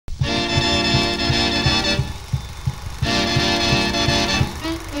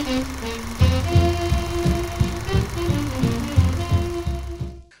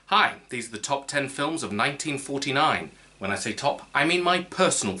These are the top 10 films of 1949. When I say top, I mean my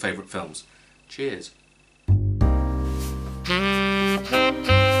personal favourite films. Cheers.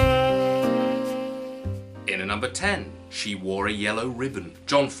 In at number 10, She Wore a Yellow Ribbon.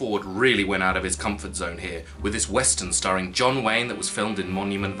 John Ford really went out of his comfort zone here with this western starring John Wayne that was filmed in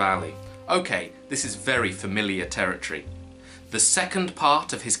Monument Valley. Okay, this is very familiar territory. The second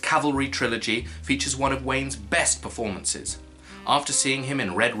part of his Cavalry trilogy features one of Wayne's best performances. After seeing him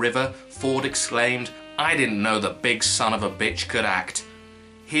in Red River, Ford exclaimed, "I didn't know the big son of a bitch could act."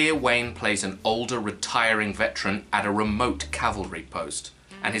 Here Wayne plays an older, retiring veteran at a remote cavalry post,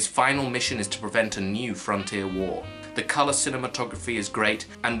 and his final mission is to prevent a new frontier war. The colour cinematography is great,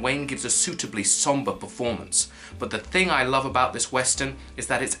 and Wayne gives a suitably sombre performance. But the thing I love about this western is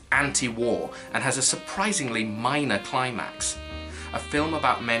that it's anti-war and has a surprisingly minor climax. A film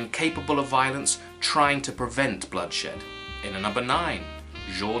about men capable of violence trying to prevent bloodshed. In at number 9,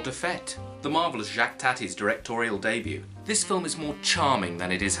 Jour de Fête, the marvellous Jacques Tati's directorial debut. This film is more charming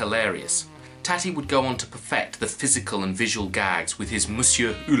than it is hilarious. Tati would go on to perfect the physical and visual gags with his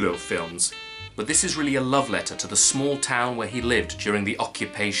Monsieur Hulot films. But this is really a love letter to the small town where he lived during the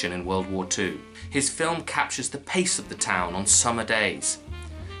occupation in World War II. His film captures the pace of the town on summer days.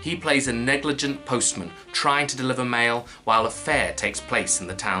 He plays a negligent postman trying to deliver mail while a fair takes place in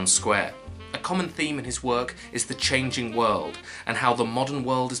the town square. A common theme in his work is the changing world and how the modern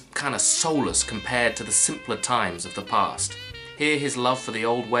world is kind of soulless compared to the simpler times of the past. Here his love for the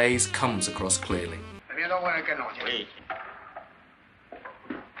old ways comes across clearly.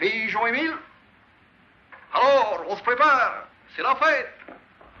 Fille Jean-Émile? Alors, on se prépare, c'est la fête!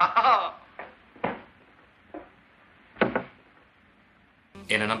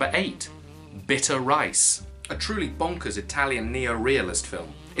 In at number 8, Bitter Rice, a truly bonkers Italian neo-realist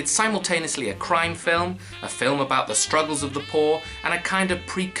film. It's simultaneously a crime film, a film about the struggles of the poor, and a kind of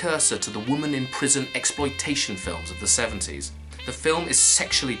precursor to the woman in prison exploitation films of the 70s. The film is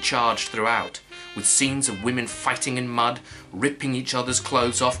sexually charged throughout, with scenes of women fighting in mud, ripping each other's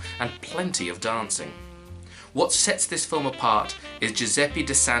clothes off, and plenty of dancing. What sets this film apart is Giuseppe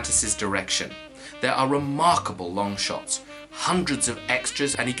De Santis' direction. There are remarkable long shots, hundreds of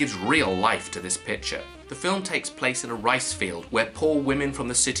extras, and he gives real life to this picture. The film takes place in a rice field where poor women from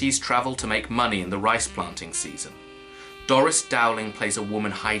the cities travel to make money in the rice planting season. Doris Dowling plays a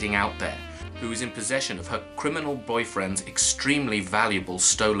woman hiding out there, who is in possession of her criminal boyfriend's extremely valuable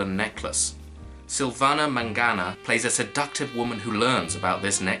stolen necklace. Silvana Mangana plays a seductive woman who learns about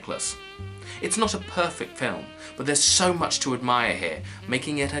this necklace. It's not a perfect film, but there's so much to admire here,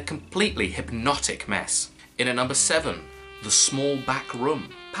 making it a completely hypnotic mess. In at number 7, The Small Back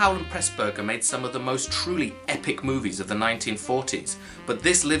Room. Powell and Pressburger made some of the most truly epic movies of the 1940s, but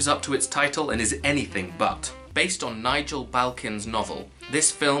this lives up to its title and is anything but. Based on Nigel Balkin's novel, this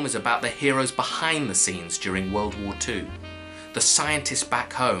film is about the heroes behind the scenes during World War II. The scientists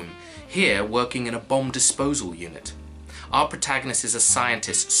back home, here working in a bomb disposal unit. Our protagonist is a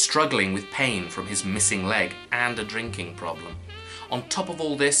scientist struggling with pain from his missing leg and a drinking problem. On top of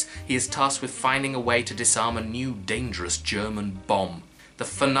all this, he is tasked with finding a way to disarm a new dangerous German bomb. The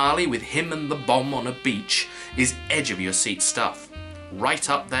finale with him and the bomb on a beach is edge-of-your-seat stuff. Right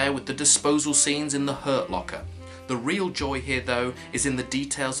up there with the disposal scenes in the Hurt Locker. The real joy here though is in the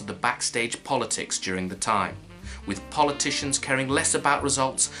details of the backstage politics during the time, with politicians caring less about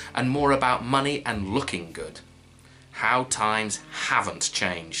results and more about money and looking good. How times haven't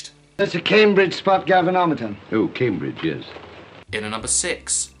changed. That's a Cambridge spot galvanometer. Oh, Cambridge, yes. In at number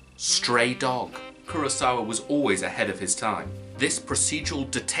 6, Stray Dog. Kurosawa was always ahead of his time. This procedural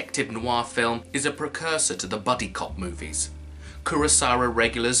detective noir film is a precursor to the buddy cop movies. Kurosawa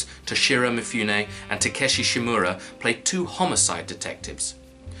regulars Toshiro Mifune and Takeshi Shimura play two homicide detectives.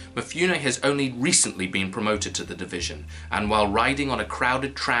 Mifune has only recently been promoted to the division, and while riding on a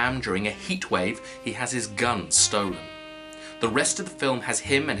crowded tram during a heat wave, he has his gun stolen. The rest of the film has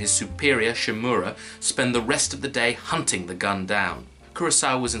him and his superior, Shimura, spend the rest of the day hunting the gun down.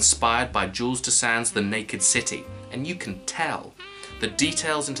 Kurosawa was inspired by Jules Dassin's The Naked City, and you can tell. The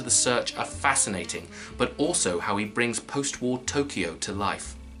details into the search are fascinating, but also how he brings post-war Tokyo to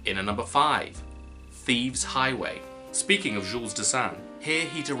life. In at number 5, Thieves Highway. Speaking of Jules Dassin, here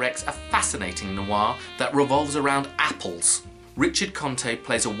he directs a fascinating noir that revolves around apples. Richard Conte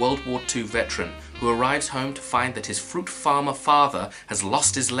plays a World War II veteran who arrives home to find that his fruit farmer father has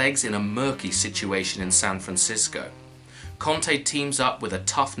lost his legs in a murky situation in San Francisco. Conte teams up with a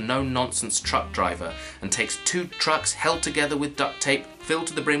tough, no-nonsense truck driver and takes 2 trucks held together with duct tape, filled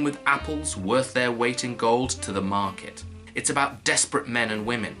to the brim with apples worth their weight in gold, to the market. It's about desperate men and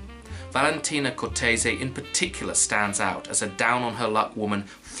women. Valentina Cortese in particular stands out as a down-on-her-luck woman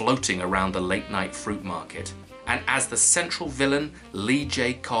floating around the late-night fruit market. And as the central villain, Lee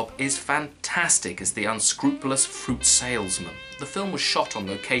J. Cobb is fantastic as the unscrupulous fruit salesman. The film was shot on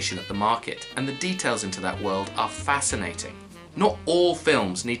location at the market, and the details into that world are fascinating. Not all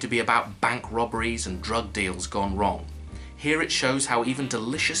films need to be about bank robberies and drug deals gone wrong. Here it shows how even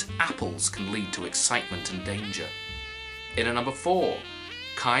delicious apples can lead to excitement and danger. In at number 4,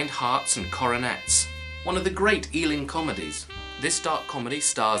 Kind Hearts and Coronets, one of the great Ealing comedies. This dark comedy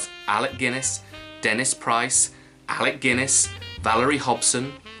stars Alec Guinness, Dennis Price, Alec Guinness, Valerie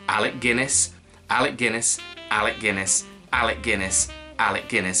Hobson, Alec Guinness, Alec Guinness, Alec Guinness, Alec Guinness, Alec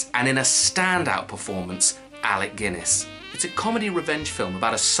Guinness, and in a standout performance, Alec Guinness. It's a comedy revenge film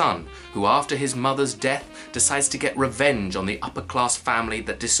about a son who, after his mother's death, decides to get revenge on the upper-class family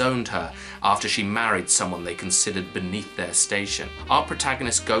that disowned her after she married someone they considered beneath their station. Our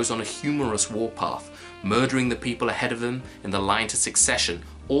protagonist goes on a humorous warpath, murdering the people ahead of him in the line to succession,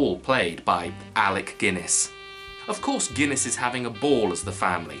 all played by Alec Guinness. Of course, Guinness is having a ball as the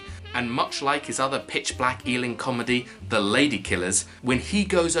family, and much like his other pitch-black Ealing comedy, The Ladykillers, when he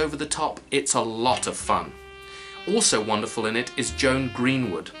goes over the top, it's a lot of fun. Also wonderful in it is Joan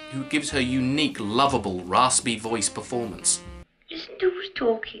Greenwood, who gives her unique, lovable, raspy voice performance. Listen to who's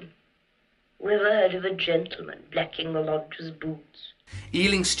talking. We ever heard of a gentleman blacking the lodger's boots?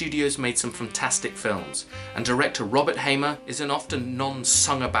 Ealing Studios made some fantastic films, and director Robert Hamer is an often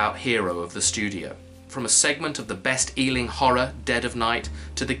non-sung-about hero of the studio. From a segment of the best Ealing horror, Dead of Night,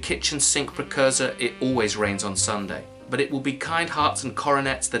 to the kitchen sink precursor It Always Rains on Sunday. But it will be Kind Hearts and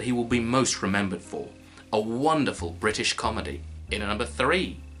Coronets that he will be most remembered for. A wonderful British comedy. In at number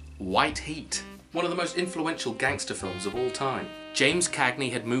 3, White Heat, one of the most influential gangster films of all time. James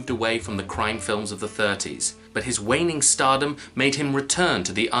Cagney had moved away from the crime films of the 30s, but his waning stardom made him return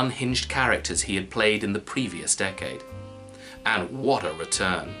to the unhinged characters he had played in the previous decade. And what a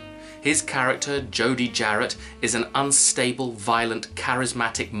return! His character, Jody Jarrett, is an unstable, violent,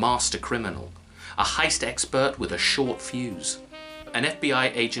 charismatic master criminal, a heist expert with a short fuse. An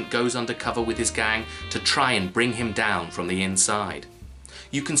FBI agent goes undercover with his gang to try and bring him down from the inside.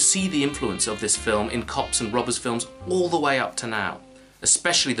 You can see the influence of this film in cops and robbers films all the way up to now,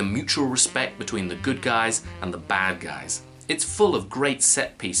 especially the mutual respect between the good guys and the bad guys. It's full of great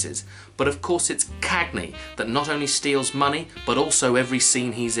set pieces, but of course it's Cagney that not only steals money, but also every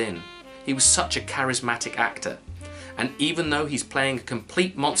scene he's in. He was such a charismatic actor, and even though he's playing a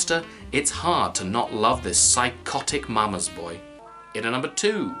complete monster, it's hard to not love this psychotic mama's boy. In at number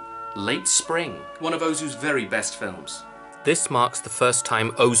 2, Late Spring, one of Ozu's very best films. This marks the first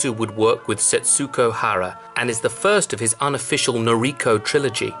time Ozu would work with Setsuko Hara and is the first of his unofficial Noriko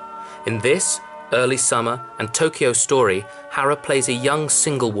trilogy. In this, Early Summer, and Tokyo Story, Hara plays a young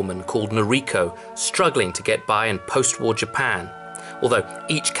single woman called Noriko struggling to get by in post-war Japan, although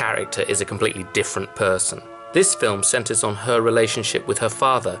each character is a completely different person. This film centers on her relationship with her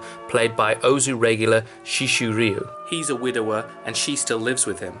father, played by Ozu regular Shishu Ryu. He's a widower and she still lives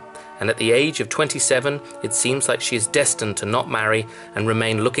with him, and at the age of 27, it seems like she is destined to not marry and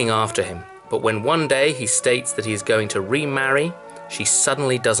remain looking after him. But when one day he states that he is going to remarry, she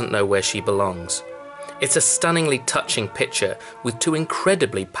suddenly doesn't know where she belongs. It's a stunningly touching picture with 2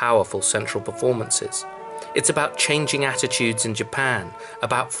 incredibly powerful central performances. It's about changing attitudes in Japan,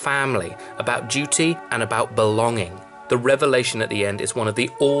 about family, about duty, and about belonging. The revelation at the end is one of the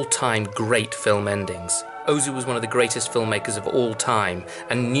all-time great film endings. Ozu was one of the greatest filmmakers of all time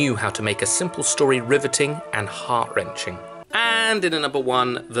and knew how to make a simple story riveting and heart-wrenching. And in at number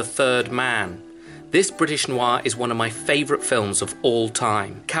 1, The Third Man. This British noir is one of my favourite films of all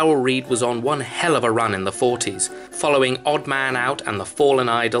time. Carol Reed was on one hell of a run in the 40s, following Odd Man Out and The Fallen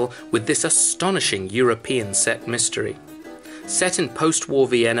Idol with this astonishing European set mystery. Set in post-war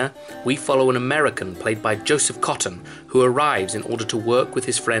Vienna, we follow an American played by Joseph Cotton who arrives in order to work with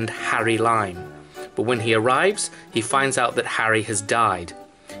his friend Harry Lime. But when he arrives, he finds out that Harry has died.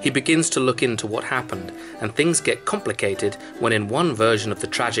 He begins to look into what happened, and things get complicated when in one version of the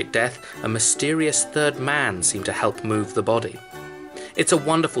tragic death, a mysterious third man seemed to help move the body. It's a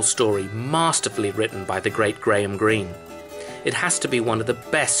wonderful story, masterfully written by the great Graham Greene. It has to be one of the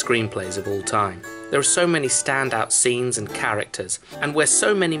best screenplays of all time. There are so many standout scenes and characters, and where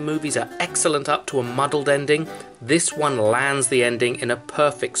so many movies are excellent up to a muddled ending, this one lands the ending in a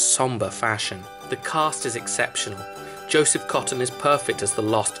perfect somber fashion. The cast is exceptional. Joseph Cotton is perfect as the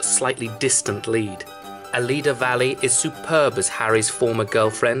lost, slightly distant lead. Alida Valli is superb as Harry's former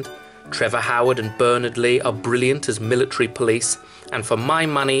girlfriend. Trevor Howard and Bernard Lee are brilliant as military police. And for my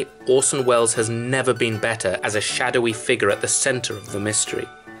money, Orson Welles has never been better as a shadowy figure at the centre of the mystery.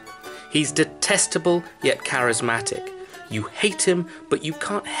 He's detestable yet charismatic. You hate him, but you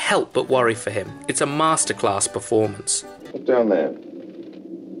can't help but worry for him. It's a masterclass performance. Look down there.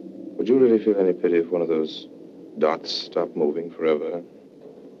 Would you really feel any pity if one of those dots stopped moving forever?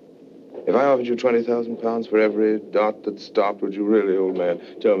 If I offered you 20,000 pounds for every dot that stopped, would you really, old man,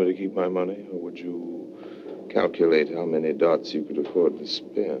 tell me to keep my money? Or would you calculate how many dots you could afford to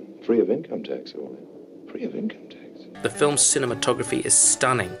spin? Free of income tax, only. Free of income tax. The film's cinematography is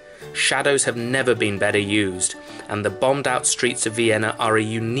stunning. Shadows have never been better used, and the bombed-out streets of Vienna are a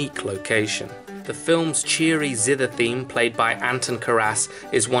unique location. The film's cheery zither theme, played by Anton Karas,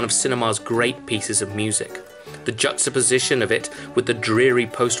 is one of cinema's great pieces of music. The juxtaposition of it with the dreary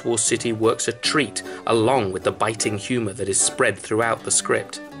post-war city works a treat, along with the biting humour that is spread throughout the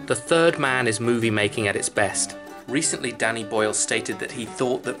script. The Third Man is movie-making at its best. Recently, Danny Boyle stated that he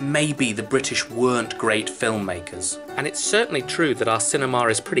thought that maybe the British weren't great filmmakers. And it's certainly true that our cinema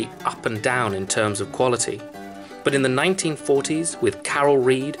is pretty up and down in terms of quality. But in the 1940s, with Carol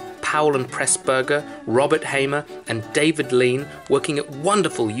Reed, Powell and Pressburger, Robert Hamer and David Lean working at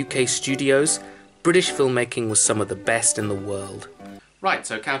wonderful UK studios, British filmmaking was some of the best in the world. Right,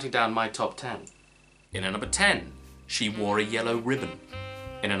 so counting down my top 10. In at number 10, She Wore a Yellow Ribbon.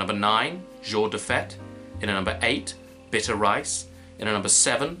 In at number 9, Jour de Fête. In at number 8, Bitter Rice. In at number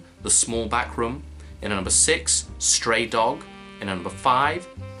 7, The Small Back Room. In at number 6, Stray Dog. In at number 5,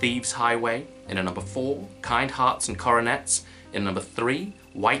 Thieves Highway. In at number 4, Kind Hearts and Coronets. In at number 3,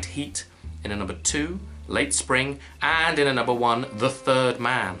 White Heat. In at number 2, Late Spring. And in at number 1, The Third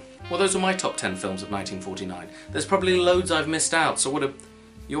Man. Well, those are my top 10 films of 1949. There's probably loads I've missed out, so what are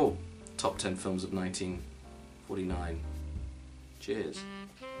your top 10 films of 1949? Cheers.